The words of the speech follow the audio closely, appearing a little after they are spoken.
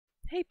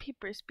Hey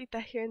Peepers, Pita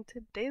here, and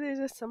today there's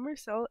a summer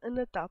sale in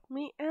Adopt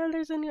Me, and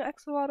there's a new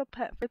AXOLOTL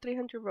PET for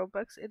 300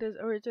 Robux. It is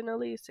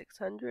originally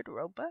 600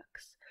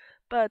 Robux,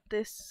 but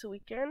this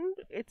weekend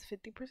it's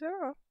 50%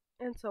 off,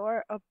 and so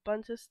are a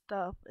bunch of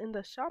stuff in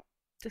the shop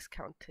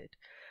discounted.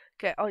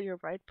 Get all your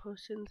ride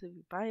potions if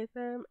you buy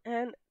them,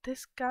 and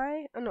this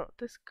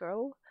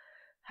girl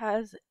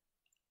has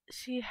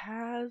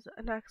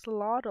an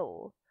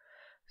axolotl.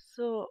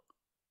 So,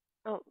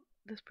 oh,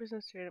 this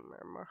person's trading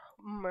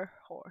mer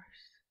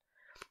horse.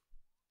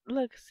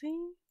 Look,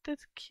 see?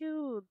 That's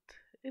cute.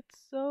 It's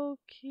so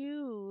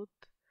cute.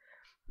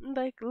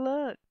 Like,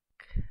 look.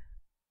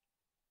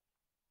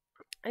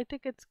 I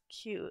think it's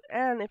cute.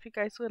 And if you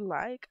guys would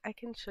like, I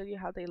can show you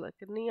how they look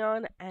in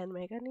neon and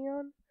mega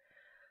neon.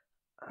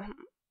 Um,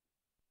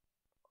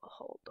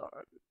 hold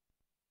on.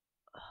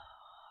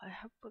 I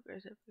have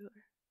boogers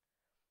everywhere.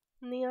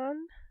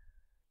 Neon,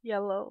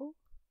 yellow,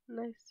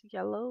 nice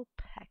yellow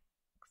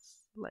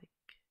pecks, like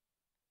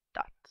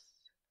dots.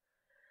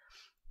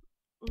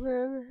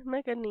 And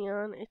mega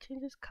neon, it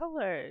changes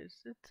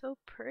colors. It's so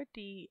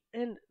pretty.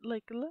 And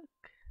like, look.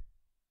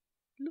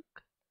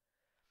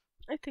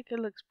 I think it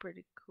looks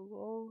pretty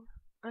cool.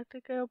 I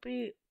think it'll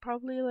be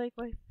probably like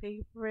my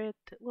favorite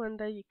one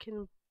that you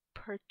can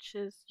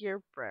purchase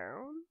year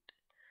round.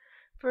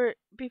 For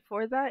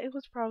before that, it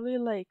was probably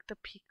like the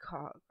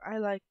peacock. I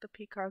like the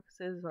peacock's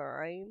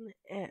design,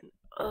 and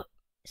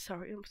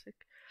sorry, I'm sick.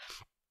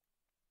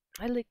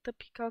 I like the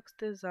peacock's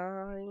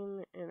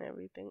design and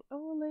everything.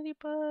 Oh,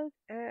 ladybug,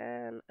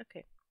 and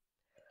okay.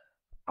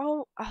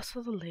 Oh,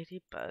 also the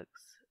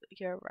ladybugs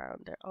year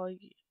round. They're all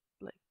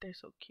like they're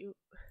so cute.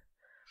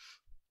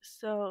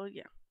 So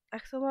yeah,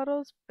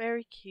 axolotl's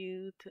very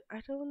cute.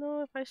 I don't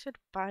know if I should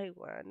buy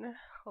one.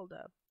 Hold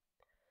up,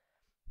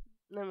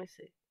 let me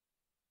see.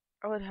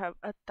 I would have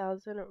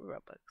 1,000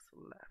 Robux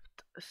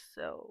left.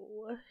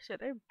 So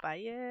should I buy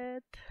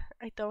it?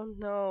 I don't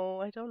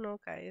know. I don't know,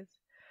 guys.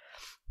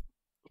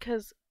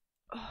 Cause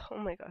oh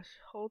my gosh,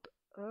 hold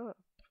up.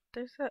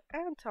 There's an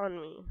ant on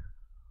me.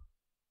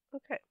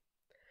 Okay,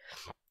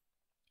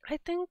 I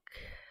think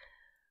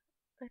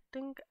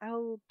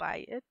I'll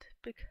buy it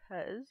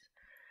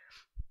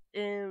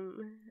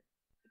um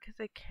because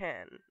I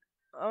can.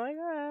 Oh my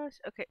gosh.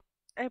 Okay,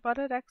 I bought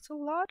an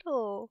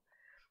axolotl.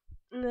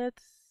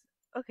 Let's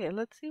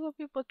let's see what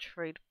people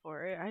trade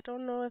for it. I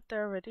don't know if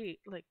they're already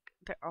like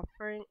they're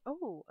offering a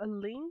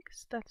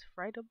lynx that's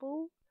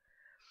rideable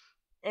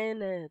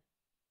and a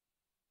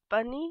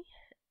bunny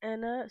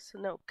and a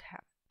snow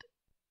cat.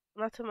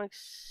 Not to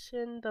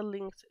mention the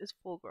lynx is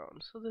full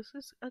grown. So this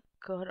is a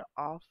good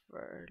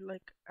offer.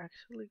 Like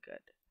actually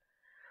good.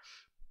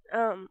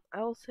 I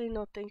will say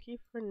no thank you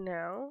for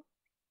now,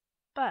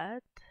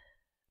 but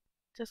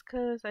just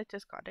cause I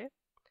just got it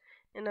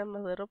and I'm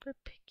a little bit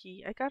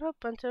picky. I got a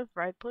bunch of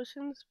ride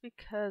potions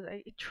because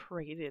I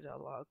traded a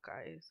lot,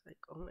 guys. Like,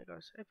 oh my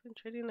gosh, I've been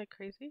trading like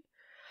crazy.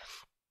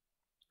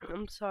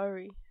 I'm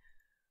sorry.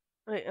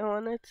 Wait, I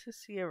wanted to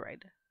see a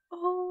ride.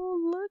 Oh,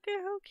 look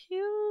at how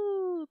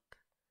cute!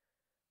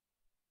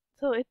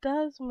 So it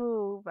does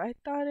move. I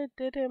thought it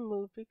didn't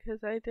move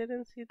because I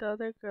didn't see the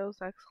other girl's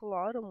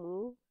axolotl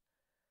move.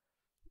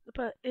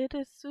 But it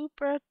is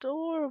super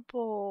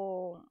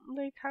adorable.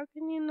 Like, how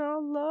can you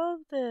not love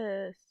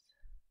this?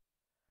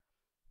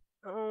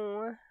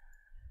 Oh,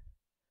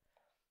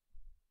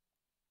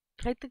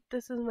 I think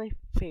this is my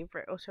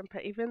favorite ocean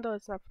pet, even though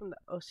it's not from the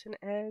ocean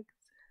eggs.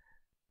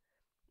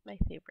 My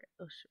favorite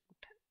ocean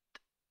pet.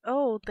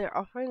 Oh, they're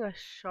offering a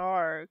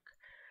shark.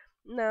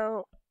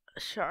 Now,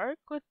 shark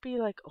would be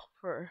like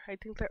over. I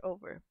think they're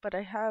over. But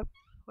I have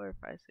 4,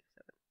 5, 6,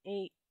 7,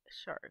 8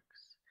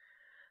 sharks.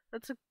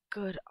 That's a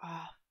good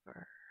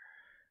offer.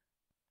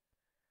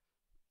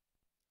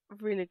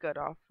 Really good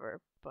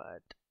offer,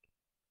 but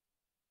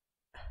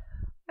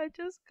I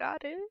just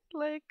got it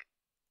like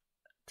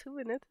 2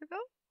 minutes ago.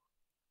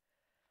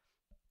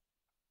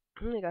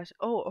 Oh my gosh.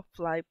 Oh, a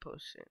fly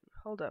potion.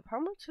 Hold up. How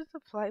much is a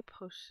fly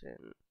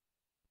potion?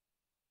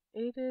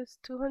 It is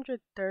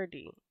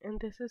 230 and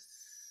this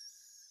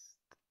is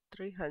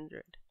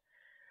 300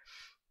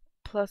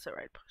 plus a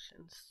ride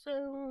potion.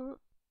 So,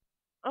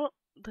 oh,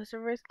 the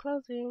server is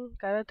closing.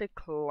 Gotta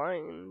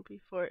decline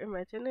before.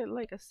 Imagine it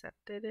like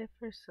accepted it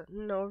for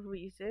no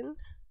reason.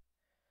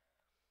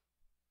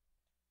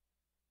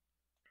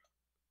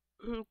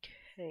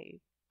 Okay,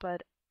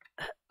 but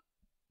oh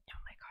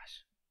my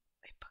gosh,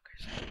 my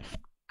boogers are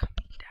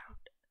coming down.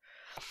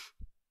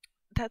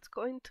 That's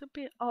going to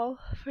be all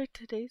for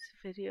today's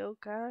video,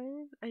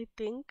 guys. I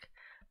think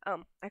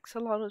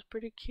Axolotl was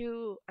pretty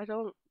cute. I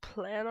don't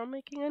plan on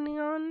making a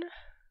neon.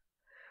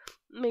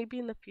 Maybe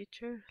in the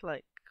future,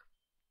 like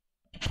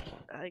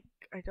I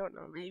don't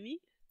know, maybe,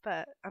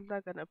 but I'm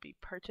not gonna be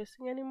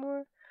purchasing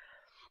anymore.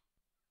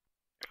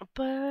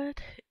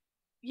 But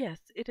yes,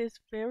 it is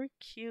very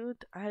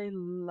cute. I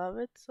love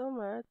it so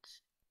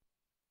much.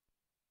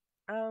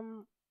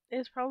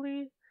 It's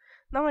probably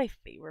not my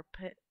favorite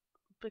pet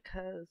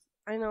because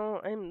I know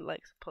I'm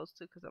like supposed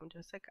to because I'm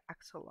just like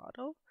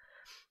axolotl,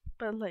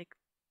 but like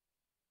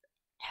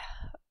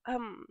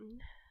um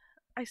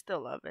I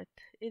still love it.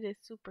 It is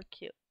super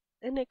cute.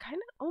 And it kind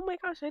of, oh my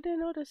gosh, I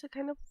didn't notice it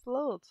kind of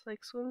floats,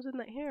 like swims in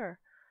the air.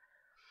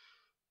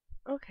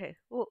 Okay,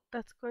 well,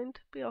 that's going to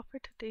be all for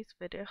today's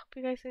video. I hope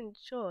you guys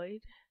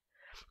enjoyed.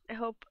 I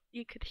hope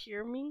you could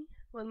hear me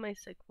with my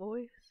sick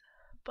voice.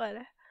 But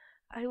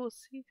I will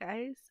see you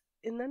guys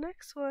in the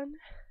next one.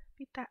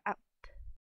 Pita out.